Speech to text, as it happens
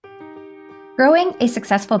Growing a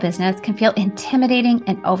successful business can feel intimidating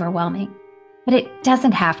and overwhelming, but it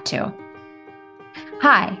doesn't have to.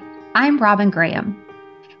 Hi, I'm Robin Graham,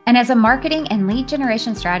 and as a marketing and lead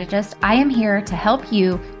generation strategist, I am here to help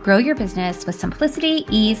you grow your business with simplicity,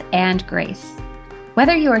 ease, and grace.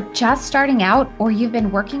 Whether you are just starting out or you've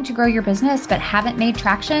been working to grow your business but haven't made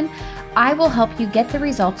traction, I will help you get the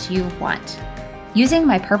results you want. Using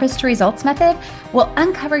my Purpose to Results method will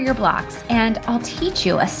uncover your blocks, and I'll teach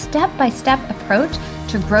you a step-by-step approach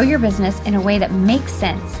to grow your business in a way that makes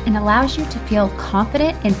sense and allows you to feel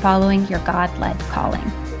confident in following your God-led calling.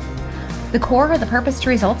 The core of the Purpose to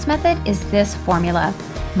Results method is this formula: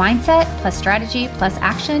 mindset plus strategy plus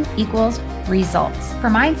action equals results. For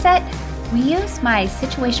mindset, we use my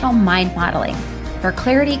situational mind modeling for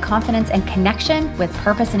clarity, confidence, and connection with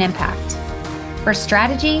purpose and impact. For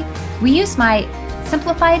strategy, we use my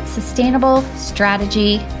simplified, sustainable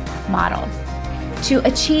strategy model to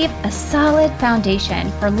achieve a solid foundation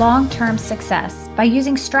for long-term success by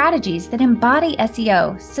using strategies that embody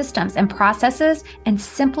SEO, systems, and processes and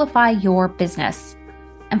simplify your business.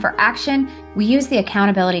 And for action, we use the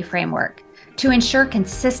accountability framework to ensure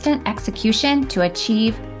consistent execution to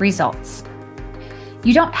achieve results.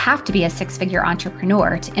 You don't have to be a six-figure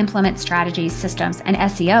entrepreneur to implement strategies, systems, and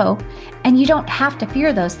SEO, and you don't have to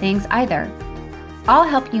fear those things either. I'll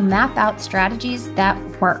help you map out strategies that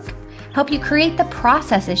work, help you create the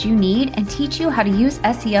processes you need, and teach you how to use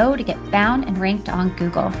SEO to get found and ranked on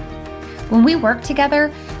Google. When we work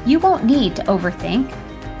together, you won't need to overthink.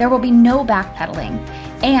 There will be no backpedaling,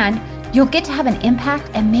 and you'll get to have an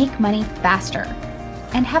impact and make money faster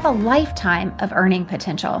and have a lifetime of earning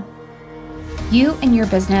potential. You and your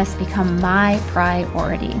business become my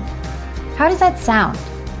priority. How does that sound?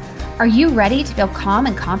 Are you ready to feel calm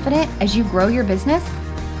and confident as you grow your business?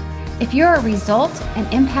 If you're a result and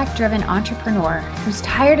impact-driven entrepreneur who's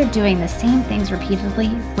tired of doing the same things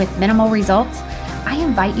repeatedly with minimal results, I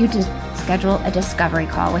invite you to schedule a discovery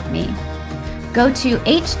call with me. Go to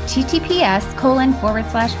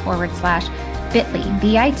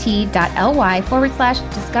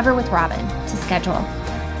https://bit.ly/discover with Robin to schedule.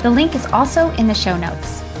 The link is also in the show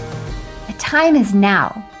notes. The time is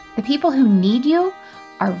now. The people who need you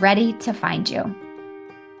are ready to find you.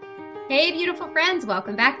 Hey, beautiful friends.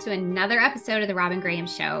 Welcome back to another episode of The Robin Graham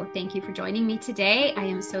Show. Thank you for joining me today. I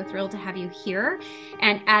am so thrilled to have you here.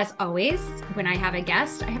 And as always, when I have a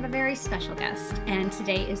guest, I have a very special guest. And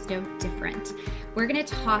today is no different. We're going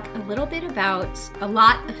to talk a little bit about a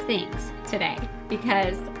lot of things today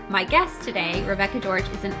because my guest today, Rebecca George,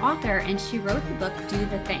 is an author and she wrote the book, Do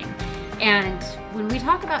the Thing. And when we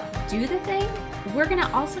talk about do the thing, we're going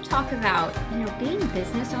to also talk about, being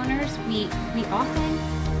business owners. We often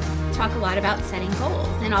talk a lot about setting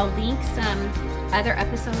goals, and I'll link some other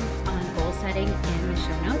episodes on goal setting in the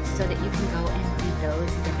show notes so that you can go and read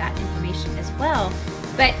those and get that information as well.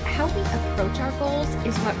 But how we approach our goals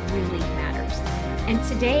is what really matters. And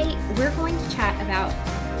today we're going to chat about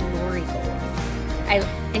glory goals.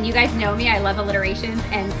 And you guys know me, I love alliterations.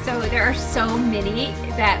 And so there are so many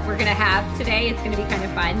that we're going to have today. It's going to be kind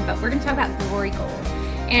of fun, but we're going to talk about glory goals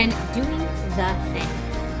and doing the thing.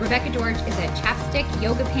 Rebecca George is a chapstick,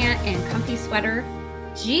 yoga pant, and comfy sweater,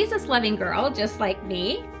 Jesus-loving girl, just like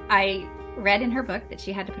me. I read in her book that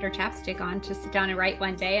she had to put her chapstick on to sit down and write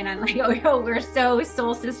one day. And I'm like, oh, we're so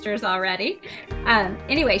soul sisters already.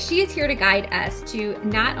 Anyway, she is here to guide us to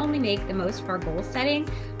not only make the most of our goal setting,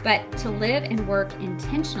 but to live and work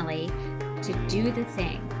intentionally to do the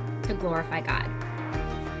thing to glorify God.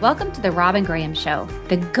 Welcome to The Robin Graham Show,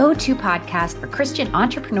 the go-to podcast for Christian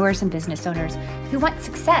entrepreneurs and business owners who want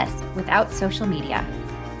success without social media.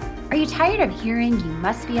 Are you tired of hearing you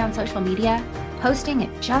must be on social media, posting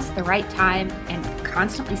at just the right time, and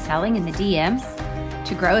constantly selling in the DMs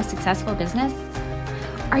to grow a successful business?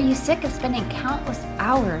 Are you sick of spending countless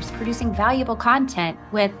hours producing valuable content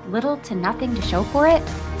with little to nothing to show for it?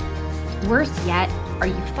 Worse yet, are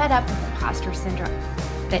you fed up with imposter syndrome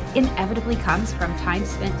that inevitably comes from time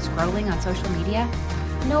spent scrolling on social media?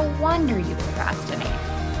 No wonder you procrastinate.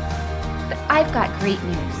 But I've got great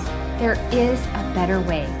news. There is a better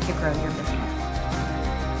way to grow your business.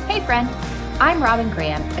 Hey friend, I'm Robin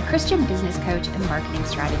Graham, a Christian business coach and marketing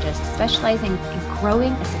strategist specializing in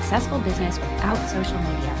growing a successful business without social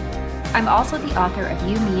media. I'm also the author of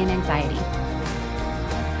You, Me, and Anxiety.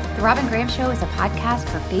 The Robin Graham Show is a podcast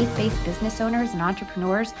for faith-based business owners and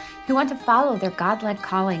entrepreneurs who want to follow their God-led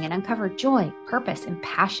calling and uncover joy, purpose, and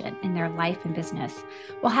passion in their life and business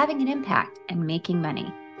while having an impact and making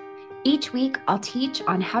money. Each week, I'll teach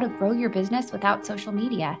on how to grow your business without social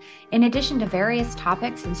media, in addition to various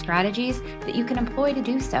topics and strategies that you can employ to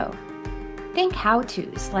do so. Think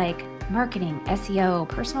how-tos like marketing, SEO,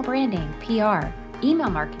 personal branding, PR, email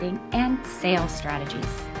marketing, and sales strategies.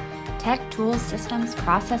 Tech, tools, systems,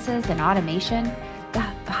 processes, and automation, the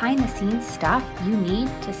behind-the-scenes stuff you need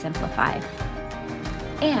to simplify.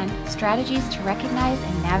 And strategies to recognize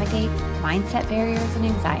and navigate mindset barriers and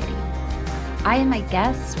anxiety. I and my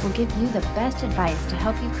guests will give you the best advice to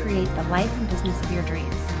help you create the life and business of your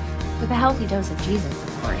dreams, with a healthy dose of Jesus,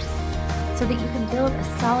 of course, so that you can build a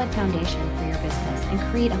solid foundation for your business and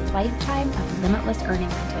create a lifetime of limitless earning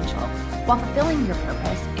potential while fulfilling your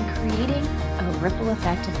purpose and creating a ripple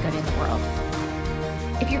effect of good in the world.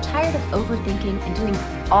 If you're tired of overthinking and doing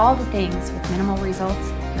all the things with minimal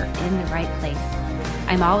results, you're in the right place.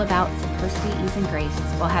 I'm all about simplicity, ease, and grace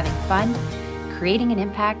while having fun, creating an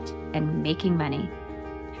impact, and making money.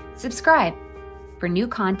 Subscribe for new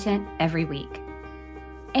content every week.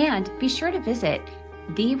 And be sure to visit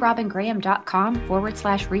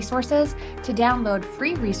therobingraham.com/resources to download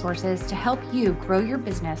free resources to help you grow your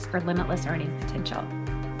business for limitless earning potential.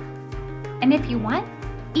 And if you want,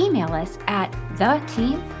 email us at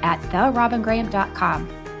theteam@therobingraham.com.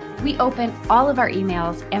 We open all of our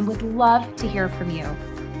emails and would love to hear from you.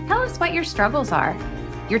 Tell us what your struggles are,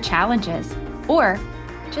 your challenges, or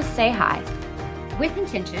just say hi with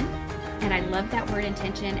intention. And I love that word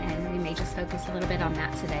intention, and we may just focus a little bit on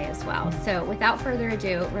that today as well. So without further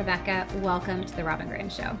ado, Rebecca, welcome to the Robin Graham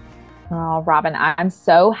Show. Oh, Robin, I'm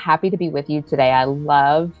so happy to be with you today. I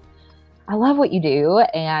love what you do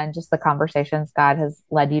and just the conversations God has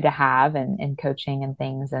led you to have and coaching and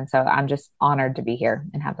things. And so I'm just honored to be here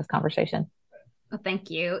and have this conversation. Well,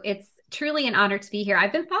 thank you. It's truly an honor to be here.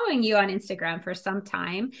 I've been following you on Instagram for some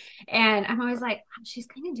time, and I'm always like, wow, she's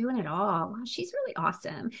kind of doing it all. Wow, she's really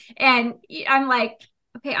awesome. And I'm like,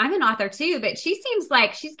 okay, I'm an author too, but she seems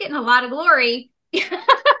like she's getting a lot of glory.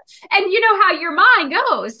 And you know how your mind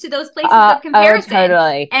goes to those places of comparison. Oh,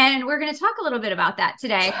 totally. And we're going to talk a little bit about that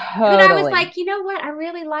today. Totally. But I was like, you know what? I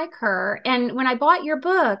really like her. And when I bought your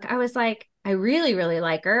book, I was like, I really, really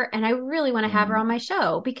like her. And I really want to have her on my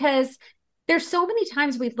show, because there's so many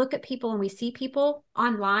times we look at people and we see people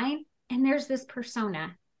online and there's this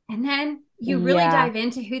persona. And then you really dive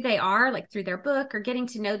into who they are, like through their book or getting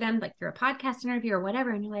to know them, like through a podcast interview or whatever.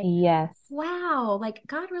 And you're like, yes, wow, like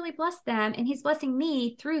God really blessed them and he's blessing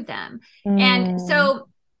me through them. And so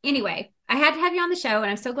anyway, I had to have you on the show, and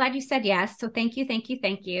I'm so glad you said yes. So thank you, thank you,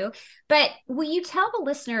 thank you. But will you tell the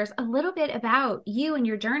listeners a little bit about you and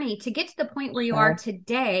your journey to get to the point where you are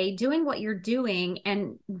today, doing what you're doing,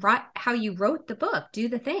 and how you wrote the book, Do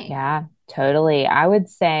the Thing? Yeah, totally. I would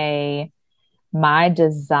say my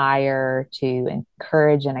desire to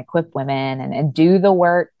encourage and equip women and do the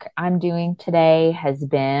work I'm doing today has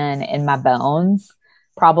been in my bones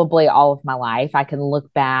probably all of my life. I can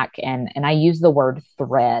look back and I use the word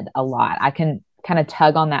thread a lot. I can kind of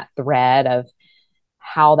tug on that thread of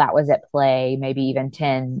how that was at play, maybe even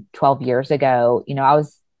 10, 12 years ago. You know, I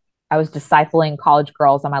was discipling college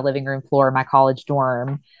girls on my living room floor in my college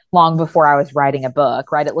dorm long before I was writing a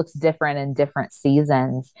book, right? It looks different in different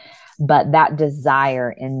seasons, but that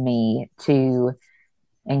desire in me to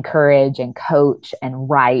encourage and coach and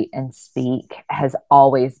write and speak has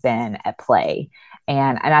always been at play.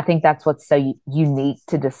 And I think that's what's so unique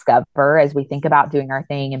to discover as we think about doing our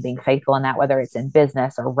thing and being faithful in that, whether it's in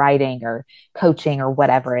business or writing or coaching or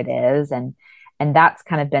whatever it is. And that's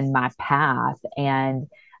kind of been my path. And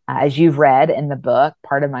as you've read in the book,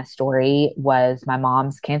 part of my story was my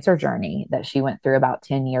mom's cancer journey that she went through about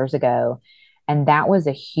 10 years ago. And that was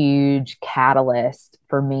a huge catalyst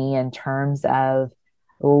for me in terms of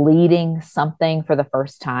leading something for the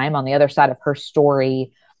first time. On the other side of her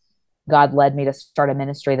story, God led me to start a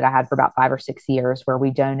ministry that I had for about 5 or 6 years, where we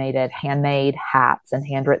donated handmade hats and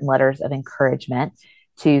handwritten letters of encouragement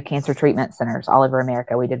to cancer treatment centers all over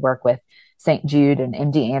America. We did work with St. Jude and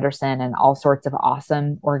MD Anderson and all sorts of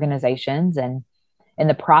awesome organizations. And in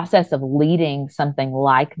the process of leading something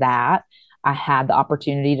like that, I had the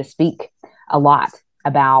opportunity to speak a lot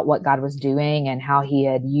about what God was doing and how he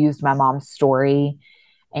had used my mom's story.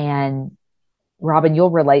 And Robin, you'll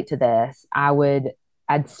relate to this.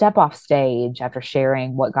 I'd step off stage after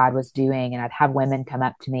sharing what God was doing, and I'd have women come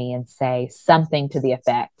up to me and say something to the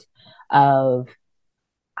effect of,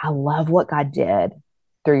 I love what God did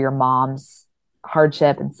through your mom's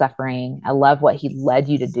hardship and suffering. I love what he led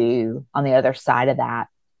you to do on the other side of that.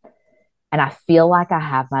 And I feel like I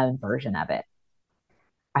have my own version of it.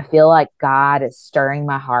 I feel like God is stirring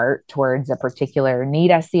my heart towards a particular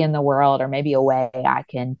need I see in the world, or maybe a way I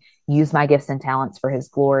can use my gifts and talents for his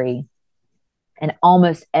glory. And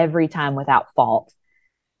almost every time, without fault,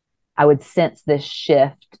 I would sense this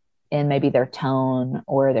shift in maybe their tone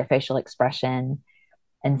or their facial expression.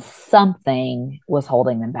 and something was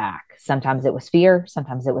holding them back. Sometimes it was fear.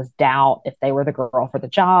 Sometimes it was doubt if they were the girl for the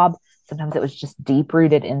job. Sometimes it was just deep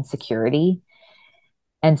rooted insecurity.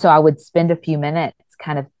 And so I would spend a few minutes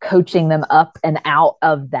kind of coaching them up and out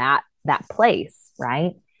of that place,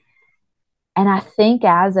 right? And I think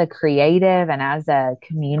as a creative and as a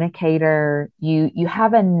communicator, you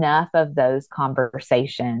have enough of those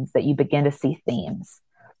conversations that you begin to see themes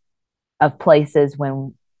of places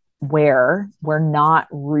where we're not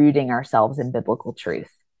rooting ourselves in biblical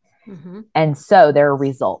truth. Mm-hmm. And so there are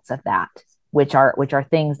results of that, which are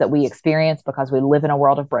things that we experience because we live in a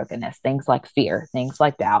world of brokenness, things like fear, things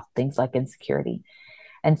like doubt, things like insecurity.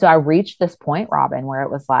 And so I reached this point, Robin, where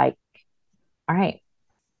it was like, all right,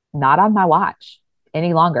 not on my watch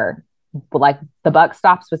any longer. But like the buck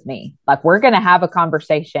stops with me. Like we're going to have a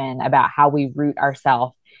conversation about how we root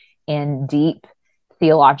ourselves in deep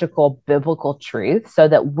theological, biblical truth so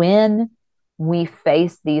that when we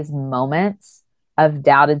face these moments of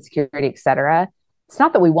doubt, insecurity, etc., it's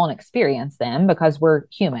not that we won't experience them because we're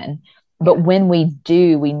human, but when we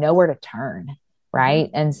do, we know where to turn, right?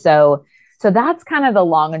 Mm-hmm. And so that's kind of the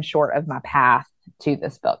long and short of my path to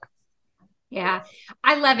this book. Yeah,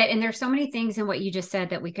 I love it. And there's so many things in what you just said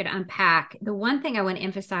that we could unpack. The one thing I want to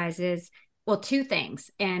emphasize is, well, two things,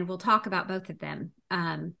 and we'll talk about both of them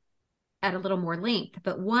at a little more length.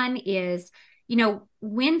 But one is,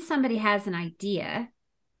 when somebody has an idea,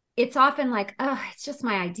 it's often like, oh, it's just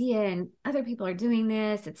my idea and other people are doing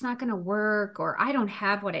this. It's not going to work, or I don't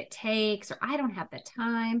have what it takes, or I don't have the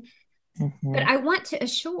time. Mm-hmm. But I want to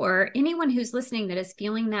assure anyone who's listening that is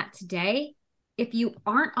feeling that today, if you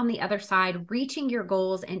aren't on the other side, reaching your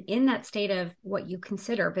goals and in that state of what you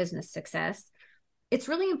consider business success, it's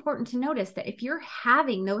really important to notice that if you're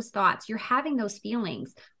having those thoughts, you're having those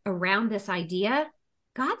feelings around this idea,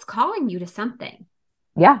 God's calling you to something.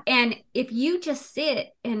 Yeah. And if you just sit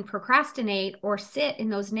and procrastinate or sit in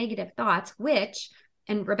those negative thoughts, which,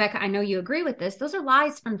 and Rebecca, I know you agree with this, those are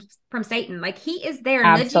lies from Satan. Like he is there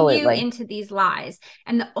nudging you into these lies.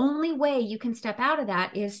 And the only way you can step out of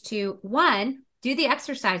that is to, one, do the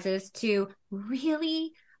exercises to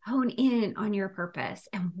really hone in on your purpose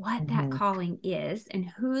and what that calling is and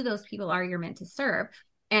who those people are you're meant to serve.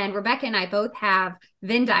 And Rebecca and I both have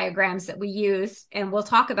Venn diagrams that we use, and we'll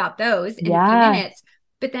talk about those in a few minutes.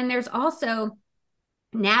 But then there's also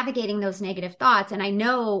navigating those negative thoughts. And I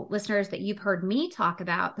know, listeners, that you've heard me talk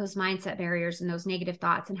about those mindset barriers and those negative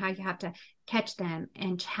thoughts and how you have to catch them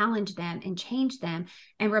and challenge them and change them.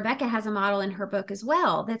 And Rebecca has a model in her book as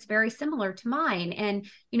well that's very similar to mine. And,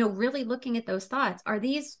 really looking at those thoughts, are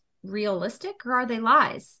these realistic or are they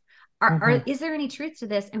lies? Is there any truth to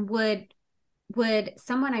this? And would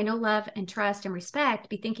someone I know, love, and trust and respect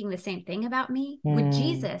be thinking the same thing about me? Would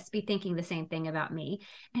Jesus be thinking the same thing about me?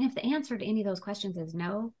 And if the answer to any of those questions is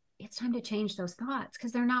no, it's time to change those thoughts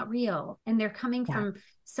because they're not real. And they're coming from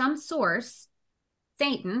some source,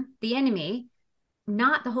 Satan, the enemy,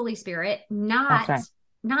 not the Holy Spirit, not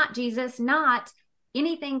Jesus, not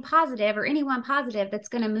anything positive or anyone positive that's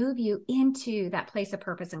going to move you into that place of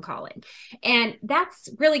purpose and calling. And that's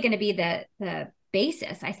really going to be the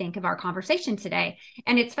basis, I think, of our conversation today.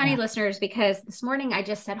 And it's funny, listeners, because this morning I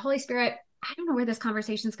just said, Holy Spirit, I don't know where this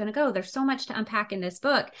conversation is going to go. There's so much to unpack in this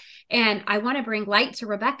book. And I want to bring light to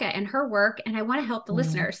Rebecca and her work, and I want to help the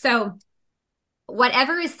listeners. So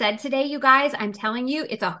whatever is said today, you guys, I'm telling you,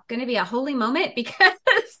 it's going to be a holy moment because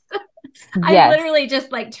I'm literally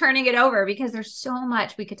just like turning it over because there's so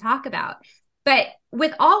much we could talk about. But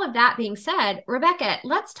with all of that being said, Rebecca,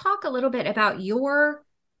 let's talk a little bit about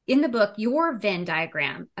in the book, your Venn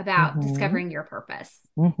diagram about discovering your purpose.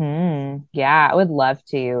 Yeah, I would love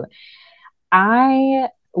to. I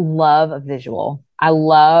love a visual. I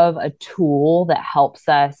love a tool that helps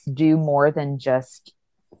us do more than just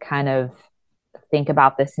kind of think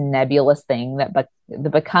about this nebulous thing that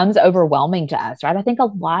becomes overwhelming to us, right? I think a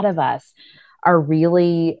lot of us are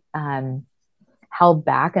really held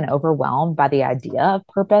back and overwhelmed by the idea of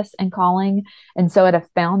purpose and calling. And so at a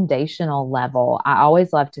foundational level, I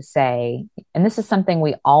always love to say, and this is something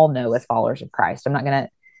we all know as followers of Christ. I'm not going to,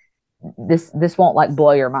 this won't like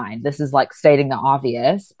blow your mind. This is like stating the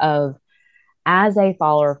obvious of, as a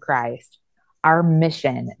follower of Christ, our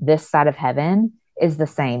mission this side of heaven is the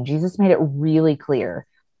same. Jesus made it really clear.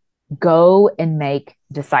 Go and make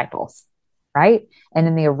disciples. Right? And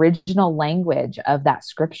in the original language of that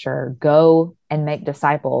scripture, go and make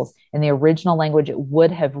disciples, in the original language, it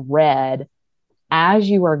would have read, as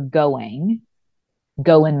you are going,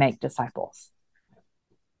 go and make disciples.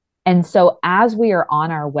 And so as we are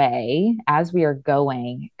on our way, as we are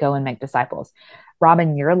going, go and make disciples.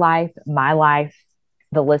 Robin, your life, my life,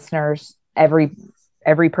 the listeners,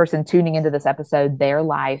 every person tuning into this episode, their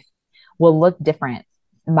life will look different,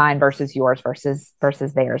 mine versus yours versus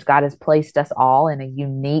theirs. God has placed us all in a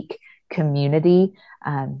unique community,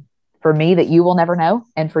 for me that you will never know,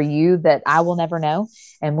 and for you that I will never know.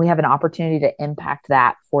 And we have an opportunity to impact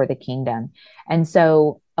that for the kingdom. And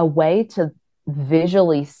so a way to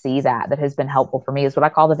visually see that has been helpful for me is what I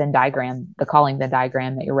call the Venn diagram, the calling Venn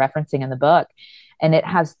diagram that you're referencing in the book. And it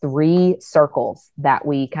has 3 circles that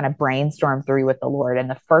we kind of brainstorm through with the Lord. And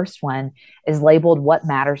the first one is labeled what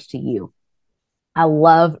matters to you. I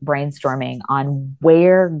love brainstorming on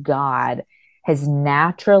where God has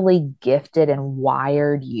naturally gifted and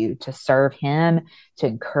wired you to serve him, to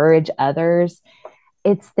encourage others.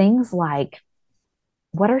 It's things like,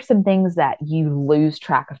 what are some things that you lose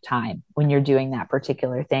track of time when you're doing that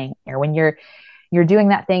particular thing, or when you're doing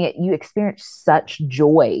that thing, you experience such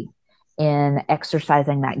joy in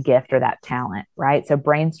exercising that gift or that talent, right? So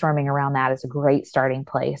brainstorming around that is a great starting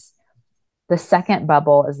place. The second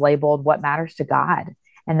bubble is labeled what matters to God.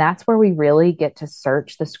 And that's where we really get to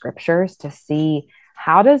search the scriptures to see,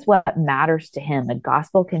 how does what matters to him, the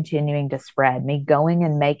gospel continuing to spread, me going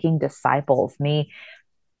and making disciples, me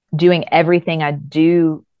doing everything I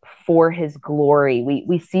do for his glory.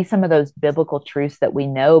 We see some of those biblical truths that we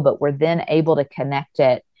know, but we're then able to connect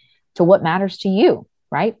it to what matters to you,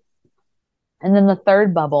 right? And then the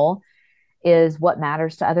third bubble is what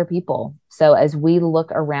matters to other people. So as we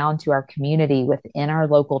look around to our community, within our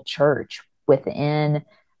local church, within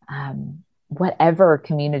whatever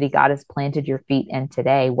community God has planted your feet in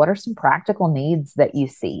today, what are some practical needs that you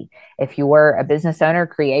see? If you were a business owner,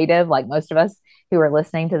 creative, like most of us who are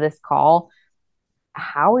listening to this call,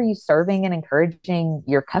 how are you serving and encouraging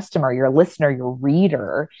your customer, your listener, your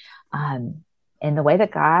reader, in the way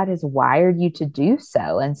that God has wired you to do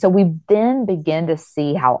so? And so we then begin to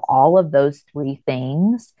see how all of those 3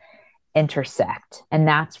 things intersect. And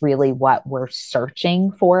that's really what we're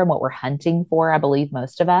searching for and what we're hunting for, I believe,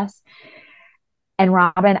 most of us. And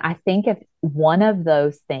Robin, I think if one of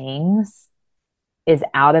those things is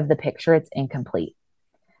out of the picture, it's incomplete,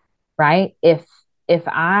 right? If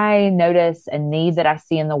I notice a need that I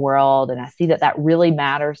see in the world, and I see that really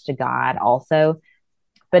matters to God also,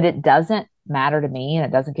 but it doesn't matter to me and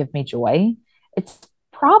it doesn't give me joy, it's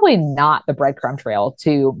probably not the breadcrumb trail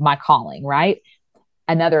to my calling, right?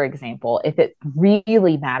 Another example, if it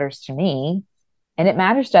really matters to me and it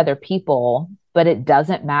matters to other people, but it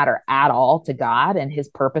doesn't matter at all to God and his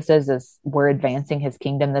purposes as we're advancing his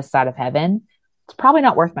kingdom this side of heaven, it's probably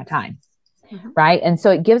not worth my time. Mm-hmm. Right. And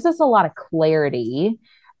so it gives us a lot of clarity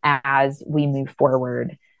as we move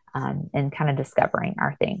forward, and kind of discovering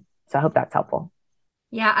our thing. So I hope that's helpful.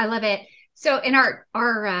 Yeah, I love it. So in our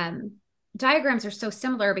diagrams are so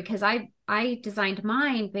similar because I designed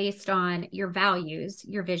mine based on your values,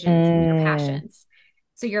 your visions, and your passions.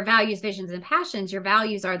 So your values, visions, and passions, your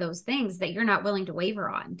values are those things that you're not willing to waver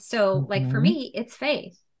on. So like for me, it's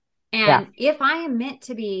faith. And if I am meant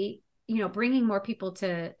to be, bringing more people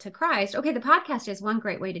to Christ, okay, the podcast is one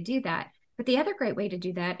great way to do that. But the other great way to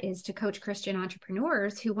do that is to coach Christian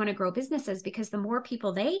entrepreneurs who want to grow businesses, because the more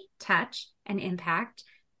people they touch and impact,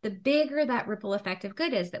 the bigger that ripple effect of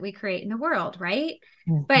good is that we create in the world, right?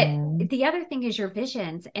 Mm-hmm. But the other thing is your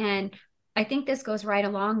visions. And I think this goes right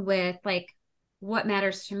along with like, what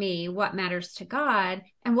matters to me, what matters to God,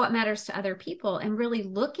 and what matters to other people, and really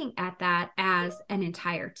looking at that as an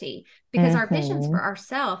entirety. Because our visions for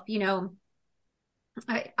ourselves,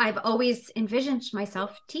 I've always envisioned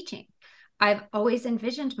myself teaching. I've always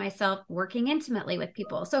envisioned myself working intimately with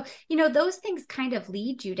people. So, those things kind of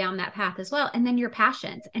lead you down that path as well. And then your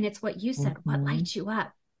passions. And it's what you said, what lights you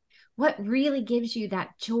up? What really gives you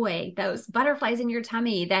that joy, those butterflies in your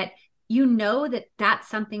tummy, that that that's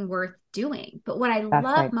something worth doing. But what I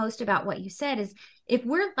love most about what you said is, if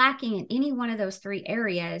we're lacking in any one of those 3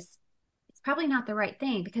 areas, it's probably not the right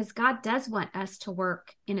thing, because God does want us to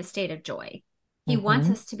work in a state of joy. He wants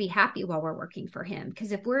us to be happy while we're working for him.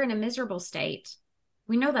 Because if we're in a miserable state,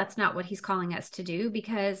 we know that's not what he's calling us to do,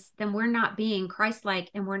 because then we're not being Christ-like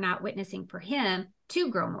and we're not witnessing for him to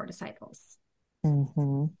grow more disciples.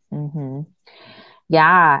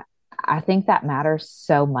 Yeah, I think that matters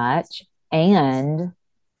so much. And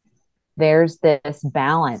there's this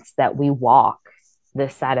balance that we walk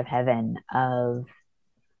this side of heaven of,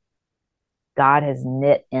 God has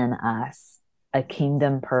knit in us a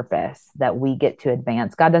kingdom purpose that we get to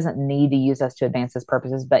advance. God doesn't need to use us to advance his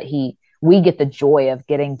purposes, but we get the joy of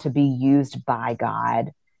getting to be used by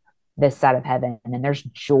God this side of heaven. And there's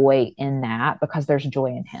joy in that because there's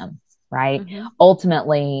joy in him, right?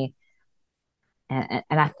 Ultimately, And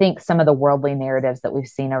I think some of the worldly narratives that we've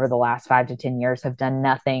seen over the last 5 to 10 years have done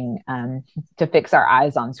nothing to fix our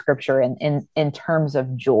eyes on scripture. And in terms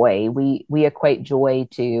of joy, we equate joy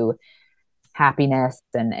to happiness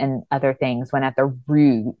and other things, when at the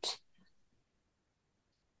root,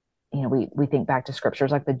 we think back to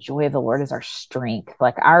scriptures like the joy of the Lord is our strength.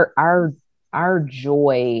 Like our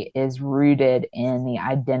joy is rooted in the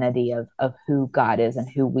identity of who God is and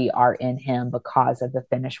who we are in him because of the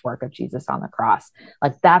finished work of Jesus on the cross.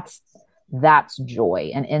 Like that's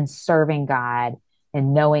joy. And in serving God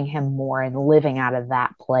and knowing him more and living out of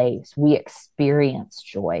that place, we experience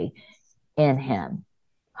joy in him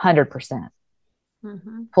 100%.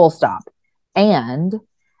 Full stop. And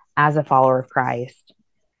as a follower of Christ,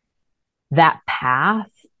 that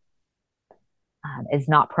path is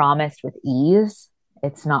not promised with ease.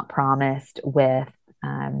 It's not promised without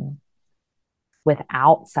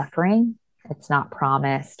suffering. It's not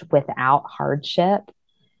promised without hardship.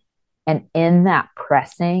 And in that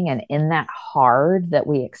pressing and in that hard that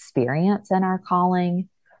we experience in our calling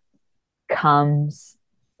comes,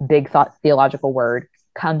 big theological word,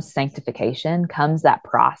 comes sanctification, comes that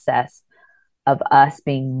process of us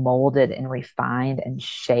being molded and refined and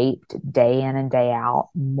shaped day in and day out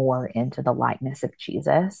more into the likeness of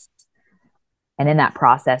Jesus. And in that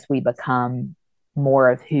process, we become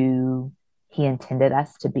more of who he intended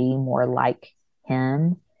us to be, more like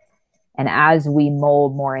him. And as we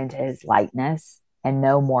mold more into his likeness and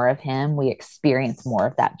know more of him, we experience more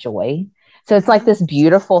of that joy. So it's like this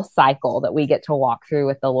beautiful cycle that we get to walk through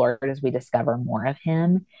with the Lord as we discover more of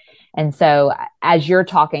him. And so as you're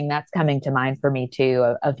talking, that's coming to mind for me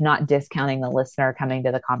too, of not discounting the listener coming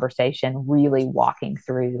to the conversation, really walking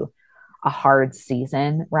through a hard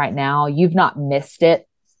season right now. You've not missed it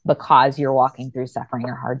because you're walking through suffering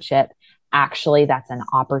or hardship. Actually, that's an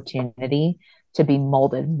opportunity to be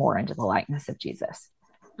molded more into the likeness of Jesus.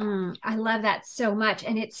 I love that so much.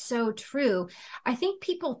 And it's so true. I think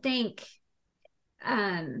people think,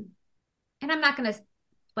 and I'm not going to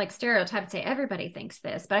like stereotype and say everybody thinks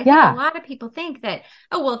this, but I think a lot of people think that,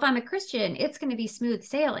 oh, well, if I'm a Christian, it's going to be smooth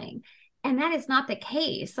sailing. And that is not the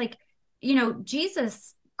case. Like,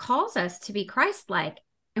 Jesus calls us to be Christ-like,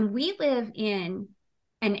 and we live in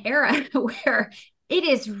an era where it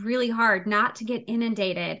is really hard not to get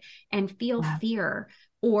inundated and feel fear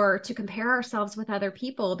or to compare ourselves with other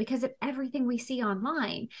people because of everything we see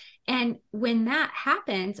online. And when that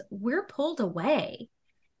happens, we're pulled away.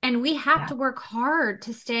 And we have to work hard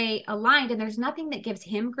to stay aligned. And there's nothing that gives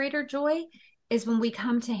him greater joy is when we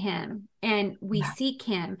come to him and we seek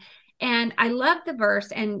him. And I love the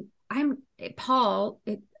verse, and Paul,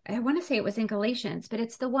 I want to say it was in Galatians, but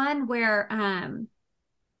it's the one where,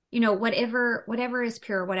 whatever is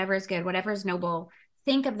pure, whatever is good, whatever is noble,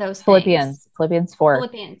 think of those things. Philippians 4.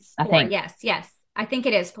 Philippians 4. I think. Yes. I think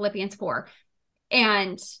it is Philippians 4.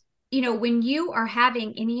 And, when you are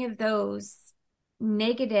having any of those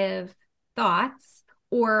negative thoughts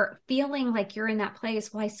or feeling like you're in that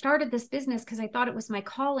place, well, I started this business because I thought it was my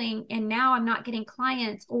calling, and now I'm not getting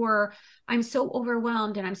clients, or I'm so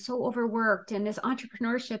overwhelmed and I'm so overworked, and this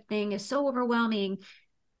entrepreneurship thing is so overwhelming.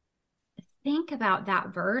 Think about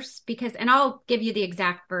that verse and I'll give you the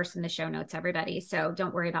exact verse in the show notes, everybody. So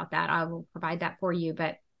don't worry about that. I will provide that for you,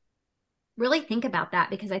 but really think about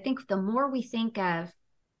that, because I think the more we think of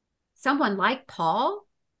someone like Paul,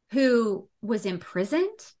 who was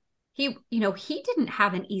imprisoned, he didn't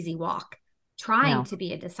have an easy walk trying to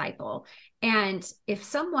be a disciple. And if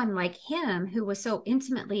someone like him, who was so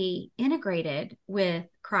intimately integrated with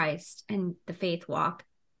Christ and the faith walk,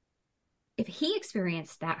 if he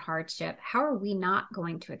experienced that hardship, how are we not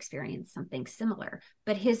going to experience something similar?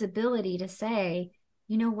 But his ability to say,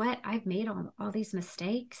 you know what, I've made all these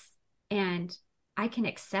mistakes, and I can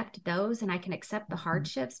accept those, and I can accept the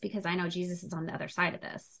hardships because I know Jesus is on the other side of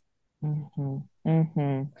this.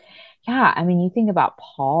 Yeah. I mean, you think about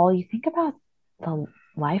Paul, you think about the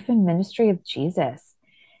life and ministry of Jesus.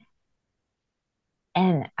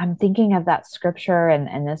 And I'm thinking of that scripture,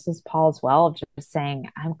 and this is Paul as well, of just saying,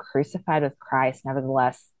 I'm crucified with Christ.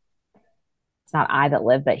 Nevertheless, it's not I that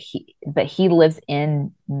live, but he lives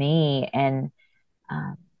in me. And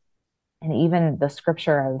even the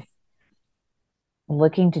scripture of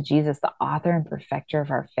looking to Jesus, the author and perfecter of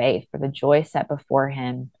our faith, for the joy set before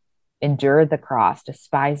him, endured the cross,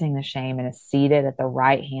 despising the shame, and is seated at the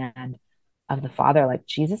right hand of the Father. Like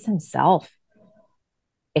Jesus himself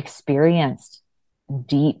experienced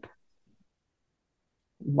deep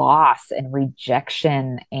loss and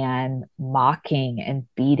rejection and mocking and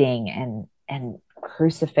beating and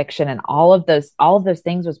crucifixion, and all of those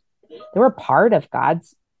things they were part of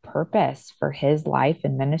God's purpose for his life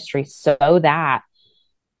and ministry so that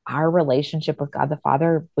our relationship with God the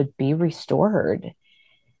Father would be restored.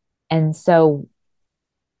 And so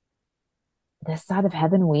this side of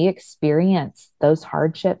heaven, we experience those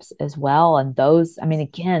hardships as well. And those, I mean,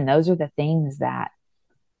 again, those are the things that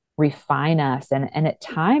refine us. And at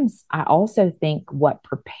times, I also think what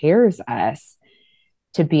prepares us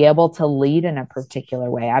to be able to lead in a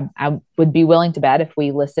particular way. I would be willing to bet if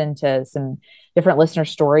we listened to some different listener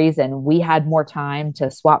stories and we had more time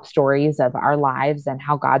to swap stories of our lives and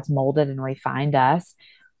how God's molded and refined us,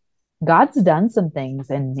 God's done some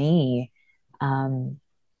things in me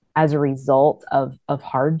as a result of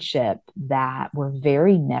hardship that were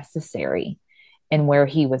very necessary in where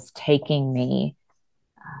he was taking me,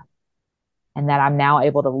 and that I'm now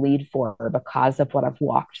able to lead for because of what I've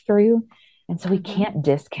walked through. And so we can't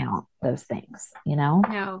discount those things, you know?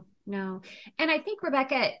 No. And I think,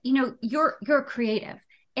 Rebecca, you know, you're a creative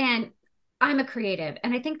and I'm a creative.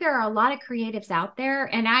 And I think there are a lot of creatives out there.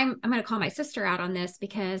 And I'm going to call my sister out on this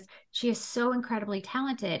because she is so incredibly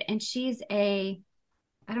talented. And she's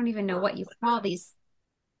I don't even know what you call these.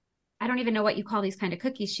 I don't even know what you call these kind of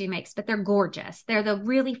cookies she makes, but they're gorgeous. They're the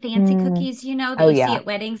really fancy cookies, you know, that you see at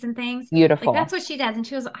weddings and things. Beautiful. Like that's what she does. And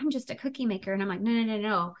she goes, I'm just a cookie maker. And I'm like,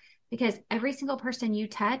 no. Because every single person you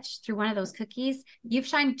touch through one of those cookies, you've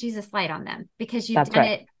shined Jesus light on them because you've done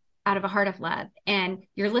it out of a heart of love. And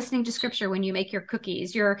you're listening to scripture when you make your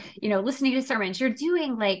cookies. You're, you know, listening to sermons. You're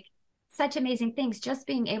doing like such amazing things, just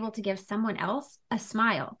being able to give someone else a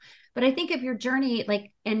smile. But I think of your journey,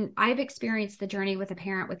 like, and I've experienced the journey with a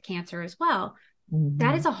parent with cancer as well.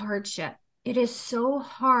 That is a hardship. It is so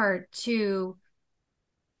hard to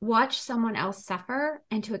watch someone else suffer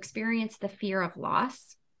and to experience the fear of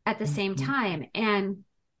loss at the same time. And,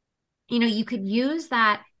 you know, you could use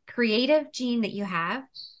that creative gene that you have,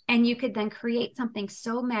 and you could then create something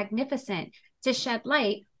so magnificent to shed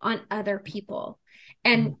light on other people.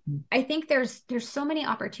 And I think there's so many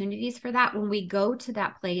opportunities for that when we go to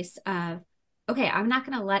that place of, okay, I'm not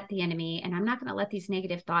going to let the enemy and I'm not going to let these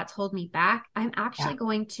negative thoughts hold me back. I'm actually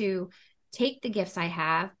going to take the gifts I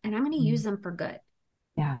have and I'm going to use them for good.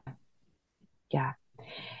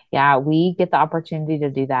 Yeah, we get the opportunity to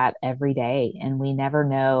do that every day, and we never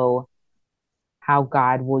know how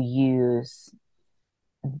God will use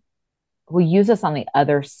us on the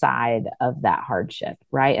other side of that hardship,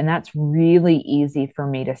 right? And that's really easy for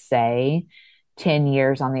me to say 10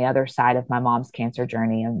 years on the other side of my mom's cancer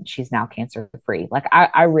journey, and she's now cancer free. Like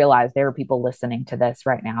I realize there are people listening to this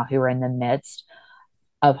right now who are in the midst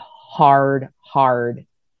of hard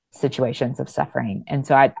situations of suffering. And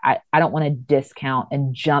so I don't want to discount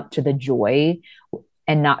and jump to the joy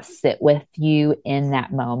and not sit with you in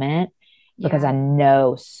that moment, because I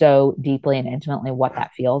know so deeply and intimately what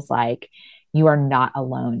that feels like. You are not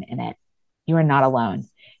alone in it. You are not alone.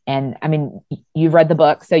 And I mean, you've read the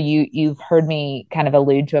book, so you've heard me kind of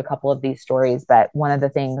allude to a couple of these stories, but one of the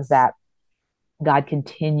things that God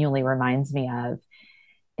continually reminds me of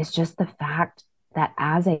is just the fact that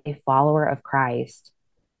as a follower of Christ,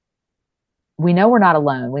 we know we're not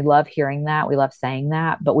alone. We love hearing that. We love saying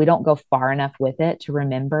that, but we don't go far enough with it to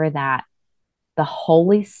remember that the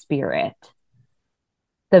Holy Spirit,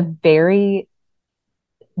 the very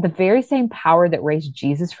same power that raised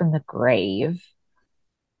Jesus from the grave,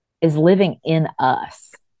 is living in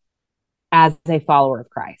us as a follower of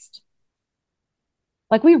Christ.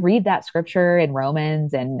 Like we read that scripture in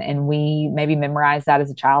Romans and we maybe memorize that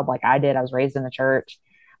as a child, like I did. I was raised in the church.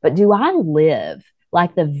 But do I live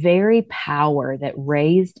like the very power that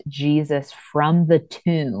raised Jesus from the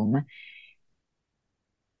tomb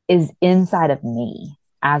is inside of me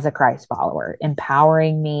as a Christ follower,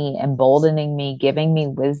 empowering me, emboldening me, giving me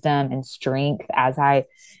wisdom and strength as I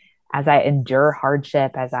endure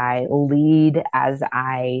hardship, as I lead, as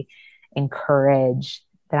I encourage,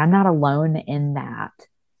 that I'm not alone in that.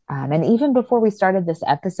 And even before we started this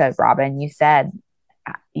episode, Robin, you said,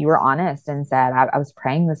 you were honest and said, I was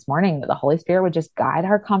praying this morning that the Holy Spirit would just guide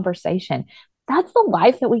our conversation. That's the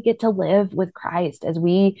life that we get to live with Christ as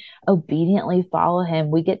we obediently follow him.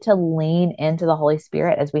 We get to lean into the Holy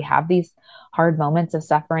Spirit as we have these hard moments of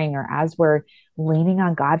suffering, or as we're leaning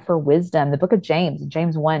on God for wisdom. The book of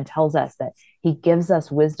James 1 tells us that he gives us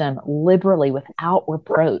wisdom liberally without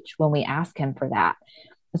reproach when we ask him for that.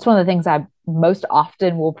 It's one of the things I most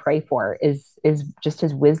often will pray for is just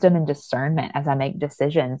his wisdom and discernment as I make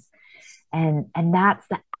decisions. And that's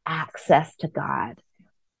the access to God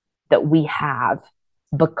that we have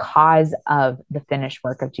because of the finished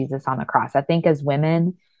work of Jesus on the cross. I think as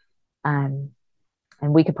women, and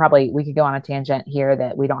we could go on a tangent here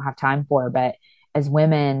that we don't have time for, but as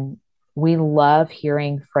women, we love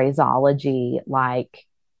hearing phraseology like,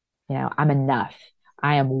 I'm enough.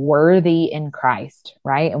 I am worthy in Christ,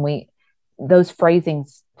 right? And those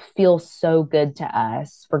phrasings feel so good to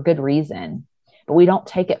us for good reason, but we don't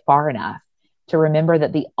take it far enough to remember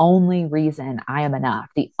that the only reason I am enough,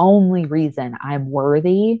 the only reason I'm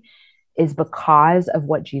worthy is because of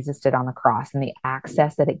what Jesus did on the cross and the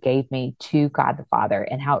access that it gave me to God the Father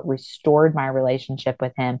and how it restored my relationship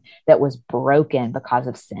with him that was broken because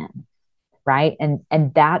of sin, right?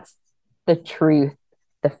 And that's the truth,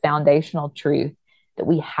 the foundational truth that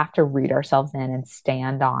we have to root ourselves in and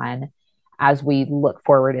stand on as we look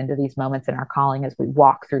forward into these moments in our calling, as we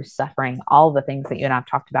walk through suffering, all the things that you and I've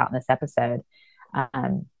talked about in this episode.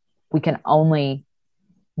 We can only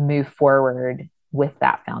move forward with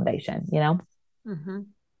that foundation, Mm-hmm.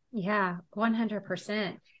 Yeah,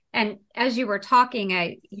 100%. And as you were talking,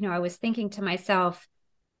 I was thinking to myself,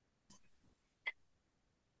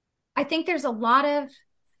 I think there's a lot of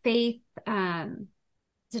faith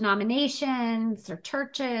denominations or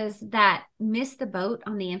churches that miss the boat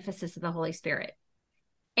on the emphasis of the Holy Spirit.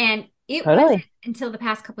 And it wasn't until the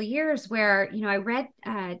past couple of years where, I read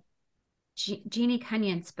Jeannie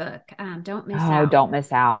Cunyon's book, Don't Miss Out. Don't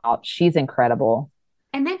Miss Out. She's incredible.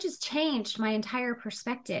 And that just changed my entire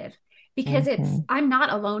perspective because I'm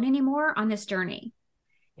not alone anymore on this journey.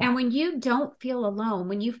 Yeah. And when you don't feel alone,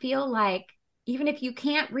 when you feel like, even if you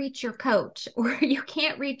can't reach your coach or you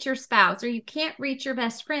can't reach your spouse or you can't reach your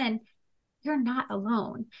best friend, you're not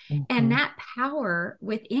alone. And that power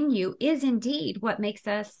within you is indeed what makes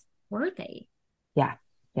us worthy. Yeah.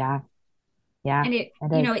 Yeah. Yeah. And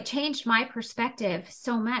it changed my perspective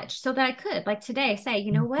so much so that I could, like today, say,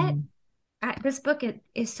 you know what? This book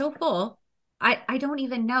is so full. I don't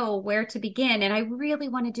even know where to begin. And I really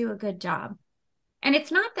want to do a good job. And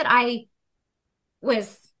it's not that I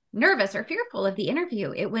was nervous or fearful of the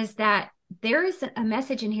interview. It was that there is a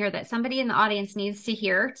message in here that somebody in the audience needs to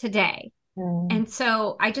hear today. And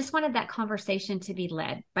so I just wanted that conversation to be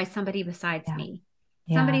led by somebody besides me,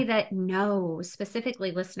 somebody that knows,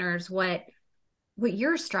 specifically listeners, what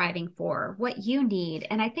you're striving for, what you need.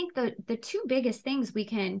 And I think the two biggest things we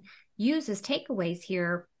can use as takeaways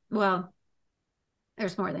here, well,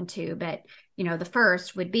 there's more than two, but the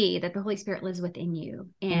first would be that the Holy Spirit lives within you.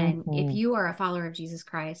 And if you are a follower of Jesus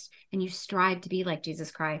Christ and you strive to be like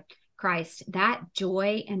Jesus Christ, that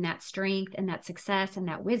joy and that strength and that success and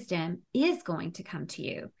that wisdom is going to come to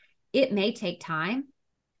you. It may take time,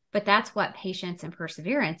 but that's what patience and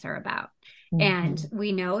perseverance are about. And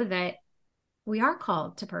we know that we are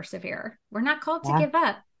called to persevere. We're not called to give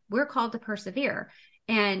up. We're called to persevere.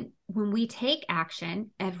 And when we take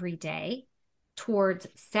action every day towards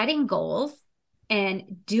setting goals and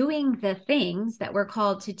doing the things that we're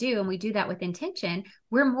called to do, and we do that with intention,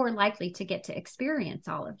 we're more likely to get to experience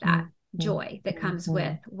all of that joy that comes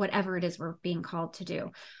with whatever it is we're being called to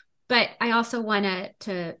do. But I also want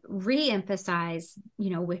to re-emphasize,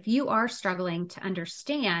 if you are struggling to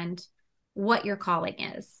understand what your calling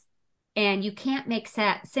is, and you can't make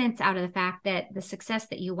sense out of the fact that the success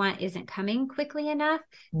that you want isn't coming quickly enough,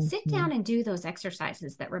 sit down and do those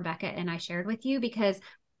exercises that Rebecca and I shared with you, because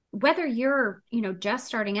whether you're, just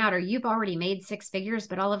starting out or you've already made six figures,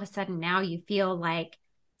 but all of a sudden now you feel like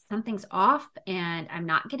something's off and I'm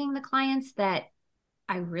not getting the clients that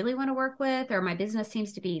I really want to work with, or my business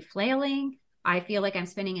seems to be flailing, I feel like I'm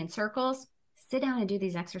spinning in circles, sit down and do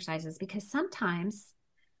these exercises, because sometimes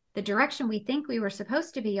the direction we think we were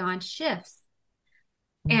supposed to be on shifts.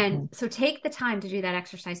 And so take the time to do that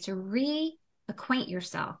exercise to reacquaint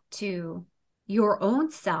yourself to your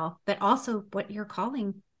own self, but also what your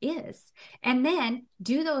calling is. And then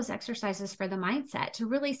do those exercises for the mindset to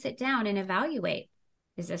really sit down and evaluate,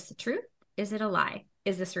 is this the truth? Is it a lie?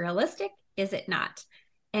 Is this realistic? Is it not?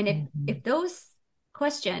 And if those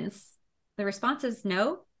questions, the response is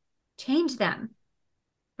no, change them,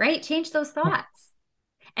 right? Change those thoughts.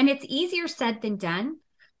 And it's easier said than done,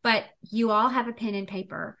 but you all have a pen and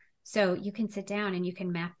paper. So you can sit down and you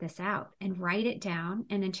can map this out and write it down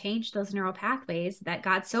and then change those neural pathways that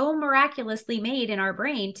God so miraculously made in our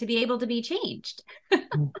brain to be able to be changed.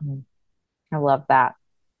 I love that.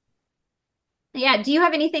 Yeah. Do you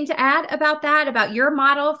have anything to add about that, about your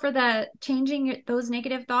model for the changing those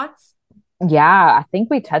negative thoughts? Yeah, I think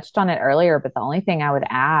we touched on it earlier, but the only thing I would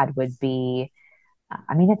add would be,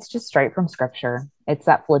 it's just straight from scripture. It's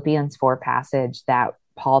that Philippians 4 passage that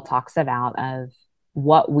Paul talks about of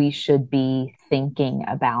what we should be thinking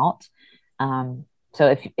about.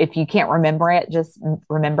 So if you can't remember it, just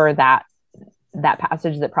remember that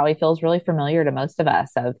passage that probably feels really familiar to most of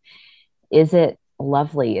us of, is it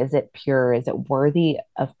lovely? Is it pure? Is it worthy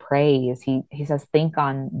of praise? He says, think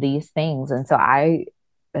on these things. And so I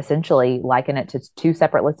essentially liken it to two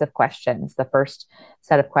separate lists of questions. The first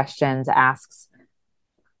set of questions asks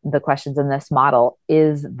the questions in this model,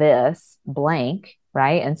 is this blank,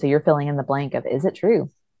 right? And so you're filling in the blank of, is it true?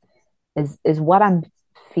 Is what I'm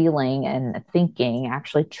feeling and thinking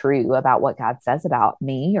actually true about what God says about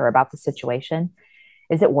me or about the situation?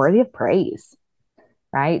 Is it worthy of praise?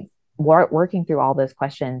 Right? Working through all those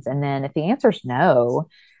questions. And then if the answer is no,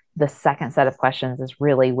 the second set of questions is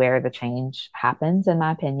really where the change happens, in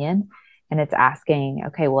my opinion. And it's asking,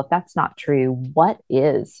 okay, well, if that's not true, what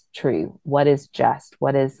is true? What is just?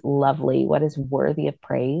 What is lovely? What is worthy of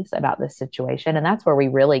praise about this situation? And that's where we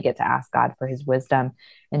really get to ask God for his wisdom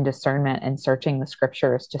and discernment and searching the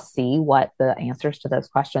scriptures to see what the answers to those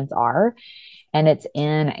questions are. And it's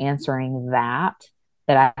in answering that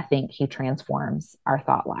I think he transforms our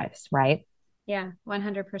thought lives, right? Yeah,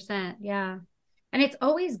 100%. Yeah. And it's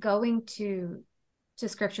always going to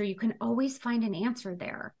scripture. You can always find an answer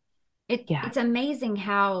there. It's amazing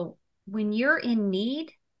how when you're in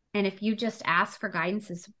need, and if you just ask for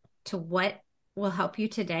guidance as to what will help you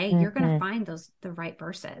today, you're going to find the right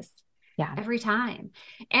verses every time.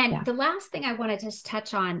 And the last thing I want to just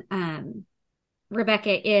touch on,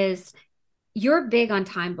 Rebecca, is you're big on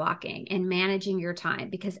time blocking and managing your time,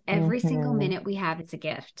 because every single minute we have is a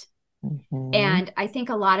gift. And I think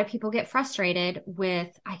a lot of people get frustrated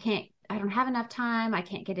with, I don't have enough time. I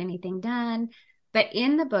can't get anything done. But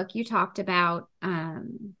in the book, you talked about,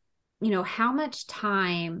 how much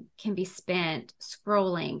time can be spent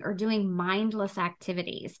scrolling or doing mindless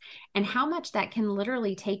activities, and how much that can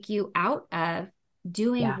literally take you out of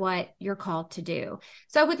doing what you're called to do.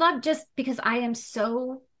 So I would love, just because I am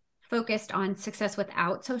so focused on success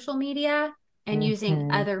without social media and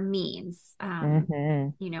using other means, PR,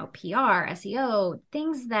 SEO,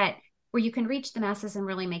 things where you can reach the masses and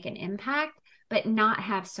really make an impact, but not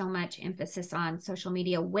have so much emphasis on social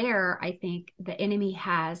media, where I think the enemy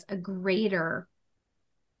has a greater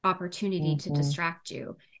opportunity to distract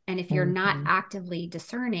you. And if you're not actively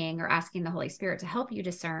discerning or asking the Holy Spirit to help you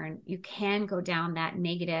discern, you can go down that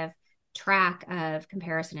negative track of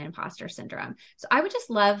comparison and imposter syndrome. So I would just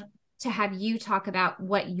love to have you talk about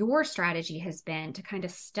what your strategy has been to kind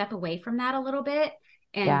of step away from that a little bit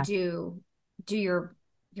and do your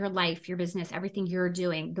life, your business, everything you're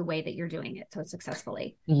doing the way that you're doing it so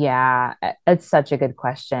successfully. Yeah, it's such a good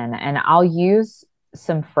question. And I'll use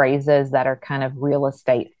some phrases that are kind of real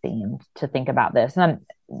estate themed to think about this. And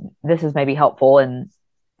this is maybe helpful in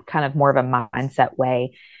kind of more of a mindset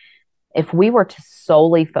way. If we were to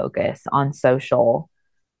solely focus on social,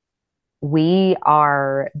 we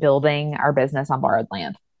are building our business on borrowed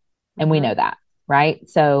land. And we know that, right?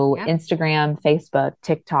 So Instagram, Facebook,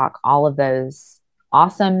 TikTok, all of those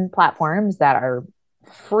awesome platforms that are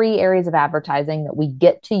free areas of advertising that we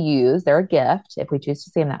get to use. They're a gift if we choose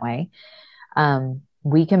to see them that way.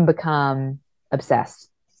 We can become obsessed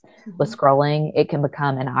with scrolling. It can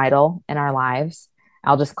become an idol in our lives.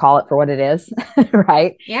 I'll just call it for what it is,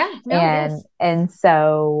 right? Yeah. No, it is. And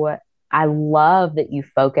so I love that you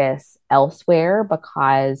focus elsewhere,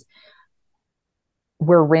 because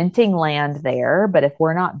we're renting land there, but if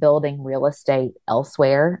we're not building real estate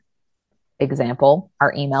elsewhere, example,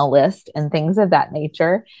 our email list and things of that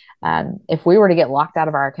nature, if we were to get locked out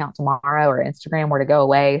of our account tomorrow, or Instagram were to go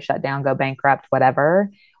away, shut down, go bankrupt,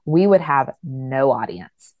 whatever, we would have no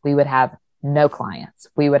audience. We would have no clients.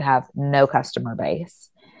 We would have no customer base.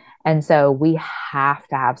 And so we have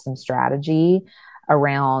to have some strategy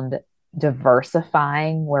around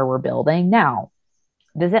diversifying where we're building. Now,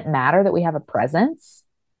 does it matter that we have a presence?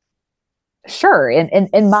 Sure.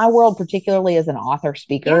 In my world, particularly as an author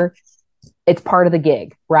speaker, it's part of the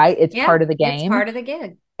gig, right? It's part of the game. It's part of the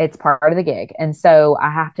gig. It's part of the gig. And so I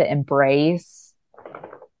have to embrace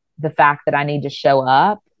the fact that I need to show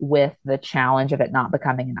up with the challenge of it not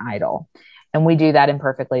becoming an idol. And we do that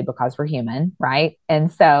imperfectly because we're human, right?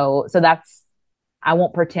 And so that's, I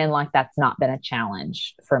won't pretend like that's not been a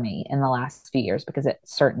challenge for me in the last few years, because it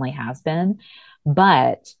certainly has been.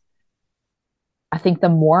 But I think the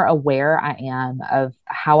more aware I am of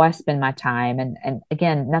how I spend my time, and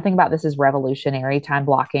again, nothing about this is revolutionary. Time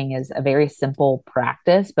blocking is a very simple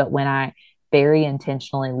practice, but when I very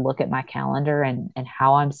intentionally look at my calendar and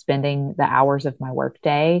how I'm spending the hours of my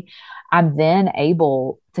workday, I'm then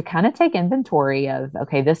able to kind of take inventory of,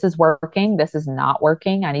 okay, this is working, this is not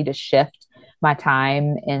working. I need to shift my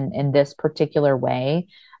time in this particular way.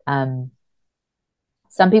 Some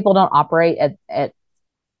people don't operate at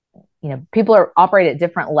people operate at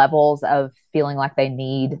different levels of feeling like they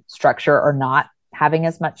need structure or not having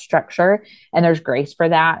as much structure, and there's grace for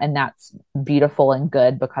that. And that's beautiful and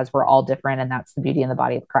good because we're all different. And that's the beauty in the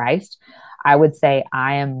body of Christ. I would say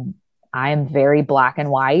I am very black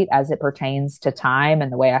and white as it pertains to time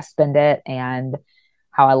and the way I spend it and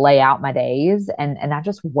how I lay out my days. And that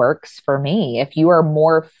just works for me. If you are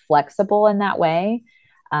more flexible in that way,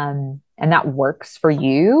 and that works for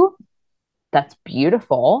you, that's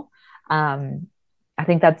beautiful. I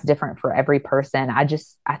think that's different for every person. I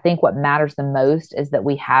think what matters the most is that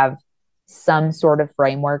we have some sort of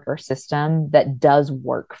framework or system that does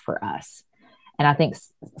work for us. And I think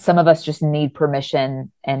some of us just need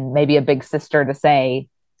permission and maybe a big sister to say,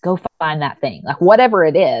 go find that thing, like whatever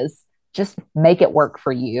it is, just make it work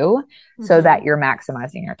for you so that you're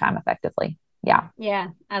maximizing your time effectively. Yeah. Yeah.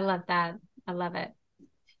 I love that. I love it.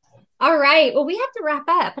 All right. Well, we have to wrap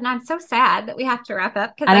up, and I'm so sad that we have to wrap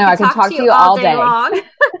up because I can talk to you all day long.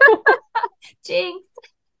 Jinx.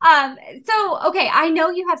 Okay. I know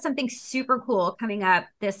you have something super cool coming up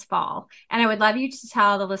this fall, and I would love you to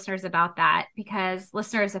tell the listeners about that, because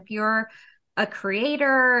listeners, if you're a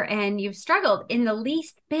creator and you've struggled in the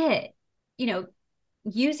least bit,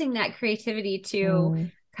 using that creativity to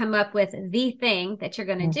come up with the thing that you're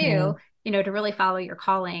going to do, to really follow your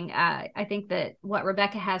calling. I think that what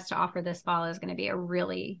Rebecca has to offer this fall is going to be a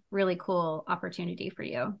really, really cool opportunity for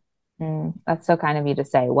you. That's so kind of you to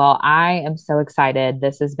say. Well, I am so excited.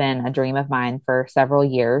 This has been a dream of mine for several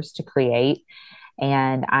years to create.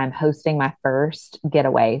 And I'm hosting my first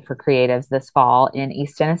getaway for creatives this fall in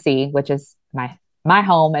East Tennessee, which is my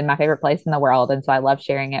home and my favorite place in the world. And so I love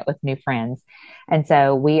sharing it with new friends. And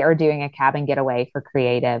so we are doing a cabin getaway for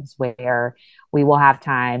creatives where we will have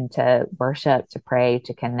time to worship, to pray,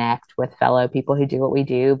 to connect with fellow people who do what we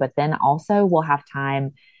do. But then also we'll have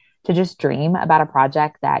time to just dream about a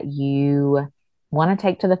project that you want to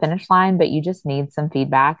take to the finish line, but you just need some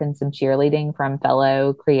feedback and some cheerleading from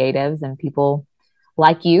fellow creatives and people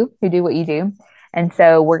like you who do what you do. And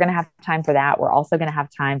so we're going to have time for that. We're also going to have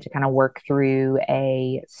time to kind of work through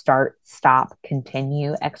a start, stop,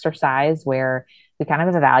 continue exercise where we kind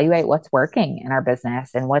of evaluate what's working in our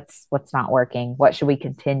business and what's not working. What should we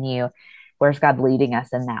continue? Where's God leading us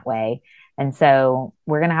in that way? And so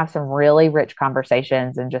we're going to have some really rich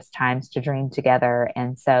conversations and just times to dream together.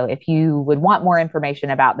 And so if you would want more information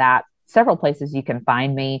about that, several places you can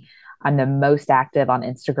find me. I'm the most active on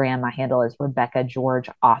Instagram. My handle is Rebecca George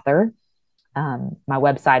Author. My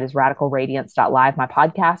website is radicalradiance.live. My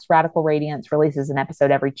podcast, Radical Radiance, releases an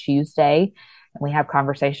episode every Tuesday. And we have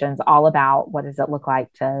conversations all about what does it look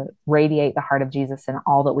like to radiate the heart of Jesus in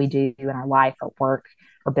all that we do in our life, our work,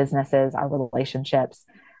 our businesses, our relationships.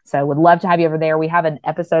 So would love to have you over there. We have an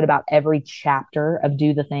episode about every chapter of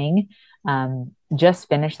Do the Thing. Just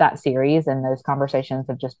finished that series, and those conversations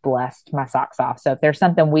have just blessed my socks off. So if there's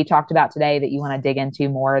something we talked about today that you want to dig into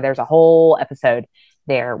more, there's a whole episode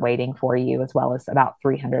there waiting for you, as well as about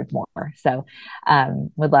 300 more. So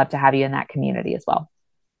would love to have you in that community as well.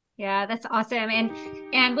 Yeah, that's awesome.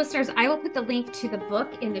 And listeners, I will put the link to the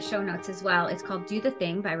book in the show notes as well. It's called Do the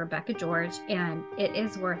Thing by Rebecca George, and it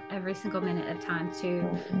is worth every single minute of time to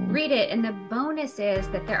read it. And the bonus is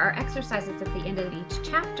that there are exercises at the end of each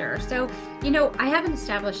chapter. So, I have an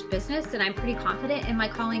established business and I'm pretty confident in my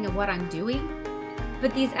calling and what I'm doing.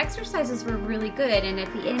 But these exercises were really good. And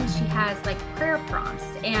at the end, she has like prayer prompts.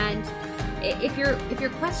 And if you're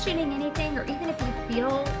questioning anything, or even if you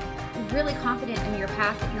feel really confident in your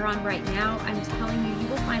path that you're on right now, I'm telling you, you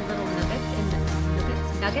will find little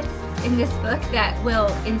nuggets in this book that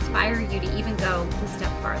will inspire you to even go a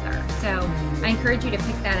step farther. So I encourage you to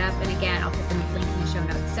pick that up. And again, I'll put the link in the show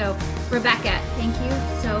notes. So Rebecca, thank you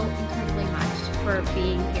so incredibly much for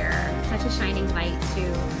being here. Such a shining light to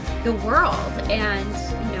the world and,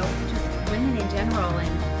 just women in general,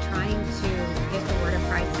 and trying to get the word of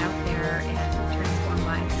Christ out there and transform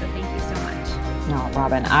lives. So thank you so much. No,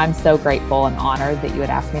 Robin, I'm so grateful and honored that you would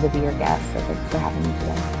ask me to be your guest. So thanks for having me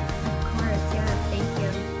today. Of course, yes, thank you.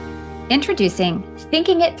 Introducing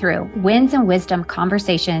Thinking It Through, Wins and Wisdom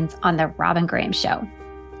Conversations on The Robin Graham Show.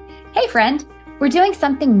 Hey friend, we're doing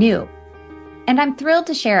something new, and I'm thrilled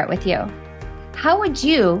to share it with you. How would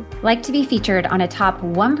you like to be featured on a top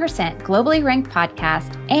 1% globally ranked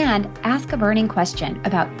podcast and ask a burning question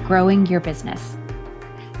about growing your business?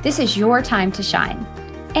 This is your time to shine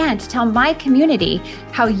and to tell my community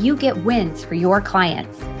how you get wins for your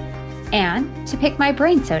clients and to pick my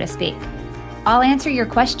brain, so to speak. I'll answer your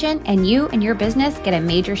question and you and your business get a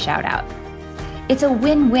major shout out. It's a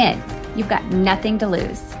win-win. You've got nothing to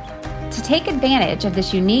lose. To take advantage of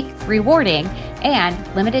this unique, rewarding,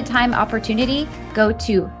 and limited time opportunity, go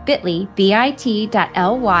to bit.ly,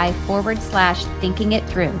 bit.ly/thinking it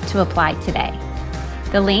through to apply today.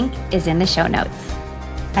 The link is in the show notes.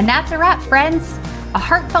 And that's a wrap, friends. A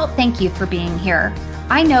heartfelt thank you for being here.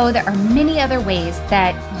 I know there are many other ways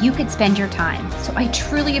that you could spend your time, so I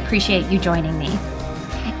truly appreciate you joining me.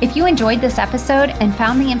 If you enjoyed this episode and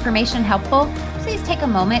found the information helpful, please take a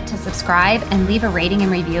moment to subscribe and leave a rating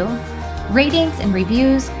and review. Ratings and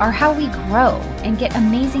reviews are how we grow and get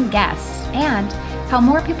amazing guests and how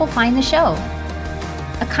more people find the show.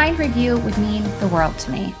 A kind review would mean the world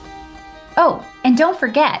to me. Oh, and don't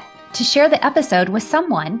forget to share the episode with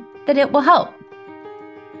someone that it will help.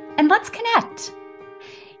 And let's connect.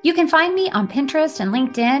 You can find me on Pinterest and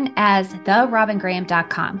LinkedIn as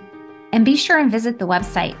therobingraham.com. And be sure and visit the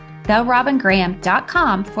website,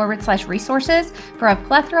 therobingraham.com/resources for a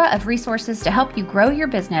plethora of resources to help you grow your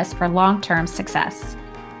business for long-term success.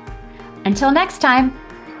 Until next time,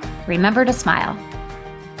 remember to smile.